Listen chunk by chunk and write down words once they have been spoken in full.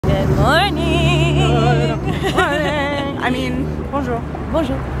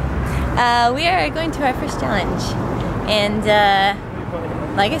Bonjour. We are going to our first challenge, and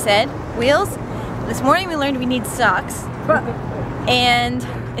like I said, wheels. This morning we learned we need socks, and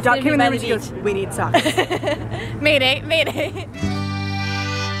it's going to be by the beach. We need socks. Mayday, mayday.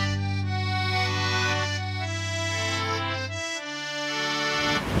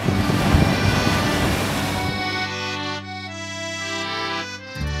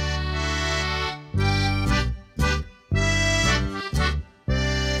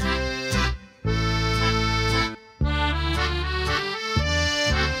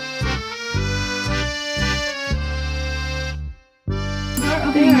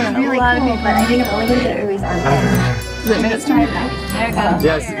 Really a lot of people, but I think I'm only going to get Ruby's arm. Is it minutes time? There it goes.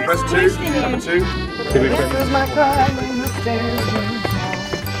 Yes, press 2, number 2. This is my car, I'm in the stairs.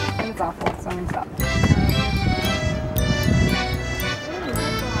 And it's awful, so I'm going to stop.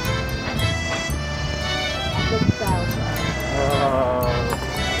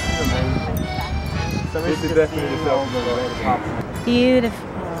 Beautiful.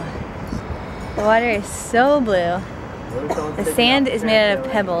 The water is so blue. The sand is made out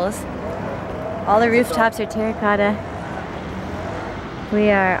of pebbles. All the rooftops are terracotta. We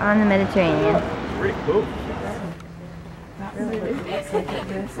are on the Mediterranean. Pretty cool.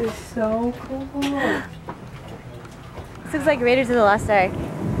 This is so cool. This looks like Raiders of the Lost Ark.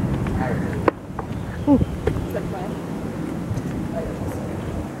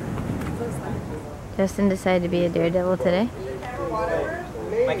 Justin decided to be a daredevil today.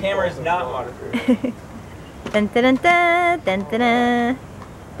 My camera is not waterproof. Dun dun dun dun dun dun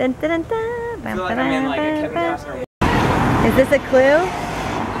dun dun dun. I feel like I'm in like a Kevin Costner. Is this a clue?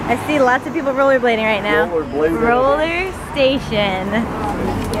 I see lots of people rollerblading right now. Roller station.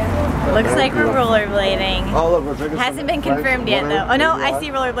 Looks like we're rollerblading. Hasn't been confirmed yet though. Oh no, I see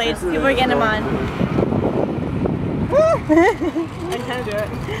rollerblades. People are getting them on. I can do it.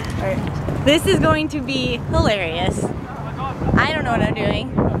 Alright. This is going to be hilarious. I don't know what I'm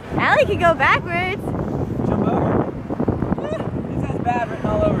doing. Allie could go backwards. Jump over. It says bad written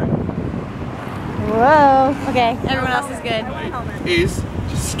all over it. Whoa. Okay, everyone else is good. Is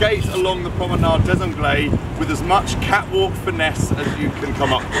to skate along the Promenade des Anglais with as much catwalk finesse as you can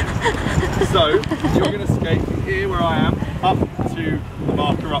come up with. So, you're going to skate from here where I am up to the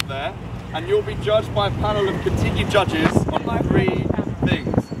marker up there, and you'll be judged by a panel of contiki judges on 3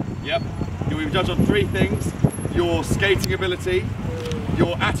 things. Yep, you'll be judged on 3 things: your skating ability,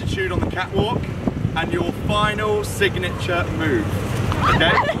 your attitude on the catwalk, and your final signature move.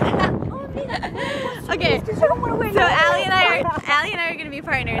 Okay? Okay. So Allie and I are gonna be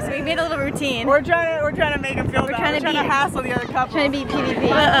partners. So we made a little routine. We're trying to make him feel bad. We're trying to hassle the other couple. Trying to beat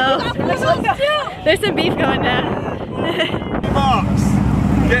PvP. Uh-oh. There's some beef going down. Marks,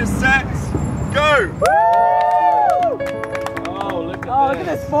 get set, go! Oh, look at Oh, look at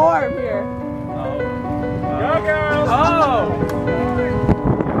this form here. Go girls! Oh!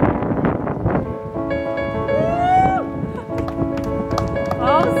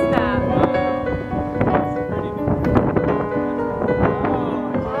 Oh snap.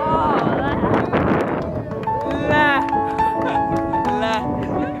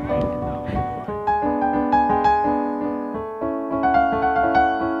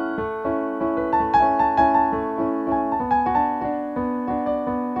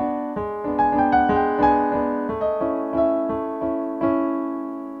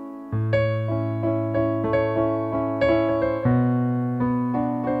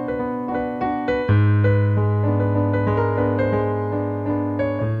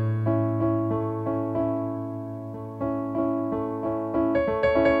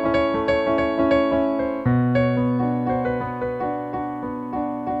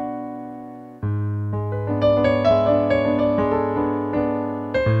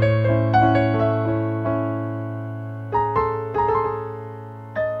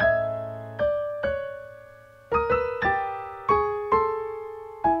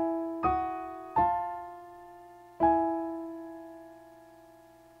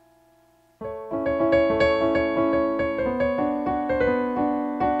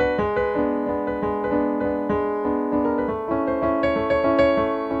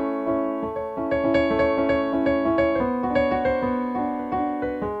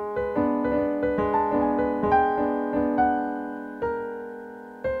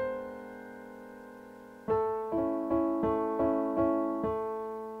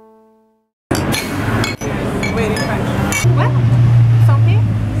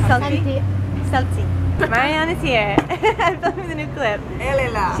 Salty. Marion is here. I'm filming the new clip.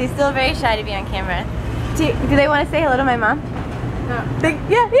 She's still very shy to be on camera. Do they want to say hello to my mom? No.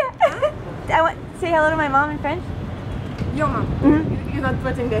 Yeah. I want say hello to my mom in French. Yoma, you're not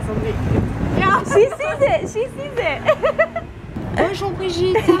putting this on me. Yeah, she sees it. She sees it. Bonjour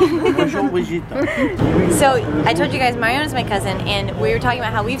Brigitte. Bonjour, Brigitte. So I told you guys Marion is my cousin, and we were talking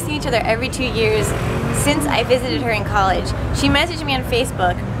about how we've seen each other every 2 years since I visited her in college. She messaged me on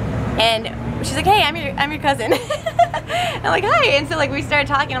Facebook, and she's like, "Hey, I'm your cousin." I'm like, "Hi," and so like we started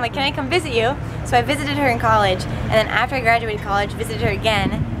talking. I'm like, "Can I come visit you?" So I visited her in college, and then after I graduated college, visited her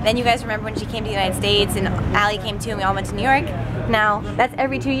again. Then you guys remember when she came to the United States, and Allie came too, and we all went to New York. Now that's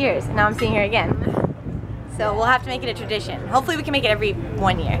every 2 years. Now I'm seeing her again. So we'll have to make it a tradition. Hopefully we can make it every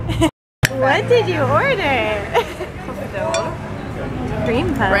 1 year. What did you order?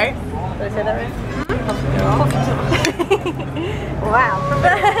 Cream puff. Right? Did I say that right? Wow.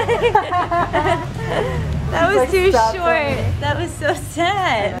 That was too short. That was so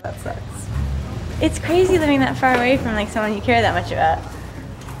sad. That sucks. It's crazy living that far away from like someone you care that much about.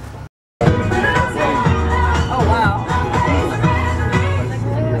 Oh wow.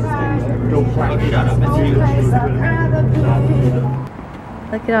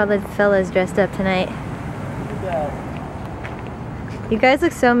 Look at all the fellas dressed up tonight. You guys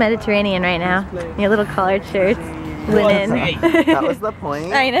look so Mediterranean right now. Your little collared shirts, linen. That was the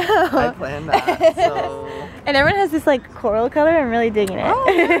point. I know. I planned that. So. And everyone has this like coral color. I'm really digging it. Oh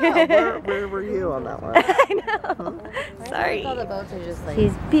yeah. Where were you on that one? I know. Sorry. All the boats are just like.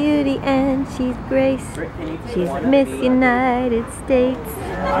 She's beauty and she's grace. She's Miss United States.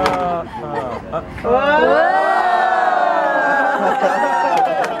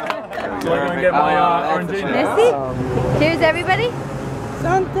 We're gonna get my orange. Merci. Cheers, everybody.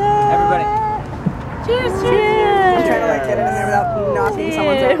 Everybody. Cheers, I'm cheers. trying to like get it in there without knocking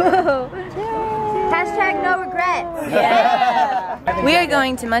someone's over. Hashtag no regrets. Yeah. We are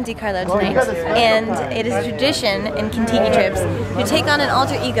going to Monte Carlo tonight, and it is a tradition in contiki trips to take on an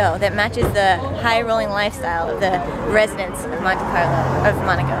alter ego that matches the high rolling lifestyle of the residents of Monte Carlo, of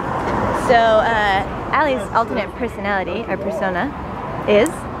Monaco. So, Allie's alternate personality, or persona, is?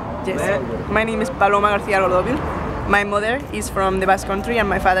 Yes. My name is Paloma Garcia Rodovil. My mother is from the Basque Country and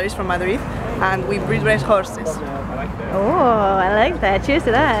my father is from Madrid, and we breed race horses. Oh, I like that. Cheers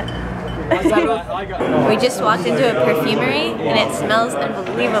to that. We just walked into a perfumery and it smells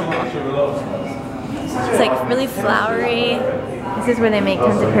unbelievable. It's like really flowery. This is where they make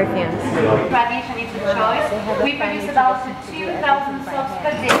tons of perfumes. Tradition is a choice. We produce about 2,000 soaps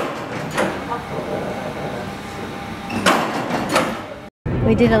per day.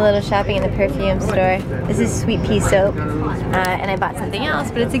 We did a little shopping in the perfume store. This is Sweet Pea soap, and I bought something else,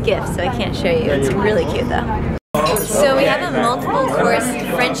 but it's a gift, so I can't show you. It's really cute though. So we have a multiple course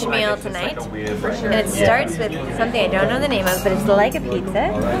French meal tonight, and it starts with something I don't know the name of, but it's like a pizza,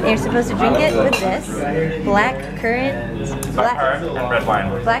 and you're supposed to drink it with this black currant and red wine.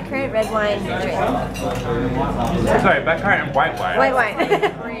 Black currant red wine drink. Sorry, black currant and white wine. White wine.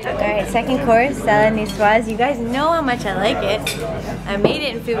 Alright, second course, salad niçoise. You guys know how much I like it. I made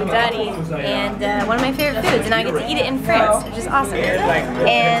it in ladiedottie, and one of my favorite foods, and now I get to eat it in France, which is awesome.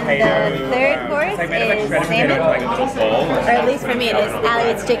 And the third course is salmon. Or at least for me it is.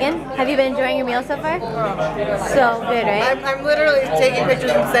 Allie, it's chicken. Have you been enjoying your meal so far? So good, right? I'm literally taking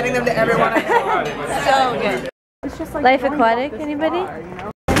pictures and sending them to everyone I know. So good. It's just like Life Aquatic, anybody?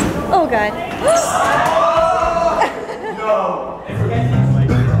 Oh god.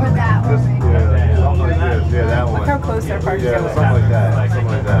 Yeah, that one. Look how close they're parked Yeah, together. something like that. Something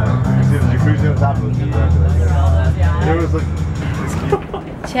like that. See the jacuzzi on top of it. It was like.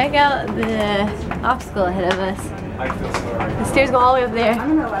 Check out the obstacle ahead of us. The stairs go all the way up there.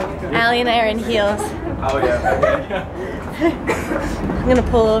 Allie and I are in heels. Oh yeah. I'm gonna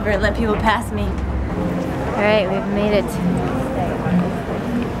pull over and let people pass me. Alright, we've made it.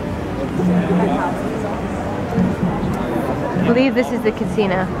 I believe this is the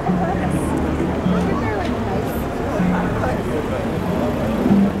casino.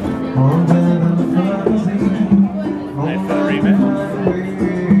 Nice for the remix.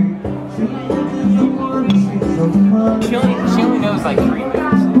 She only knows like 3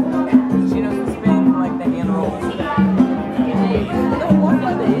 moves. She knows the spin, like the hand roll.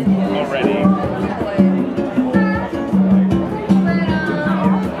 Already.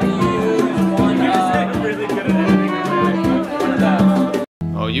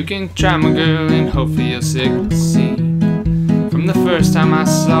 Oh, you can try, my girl, and hopefully you'll succeed. From the first time I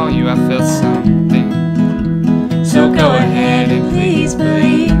saw you, I felt something. So go ahead and please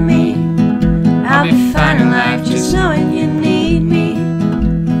believe me. I'll be fine in life just knowing you need me.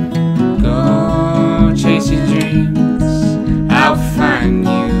 Go chase your dreams, I'll find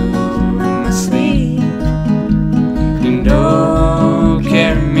you in my sleep. And oh,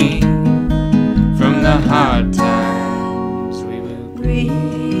 carry me from the hard times.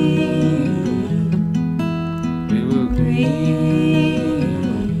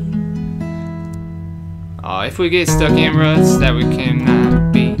 Oh, if we get stuck in ruts that we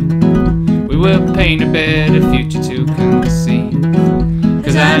cannot beat, we will paint a better future to conceive.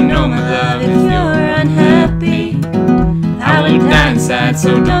 'Cause I know, my love, if you're unhappy, I will die inside,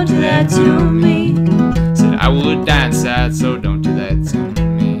 so don't do that to me.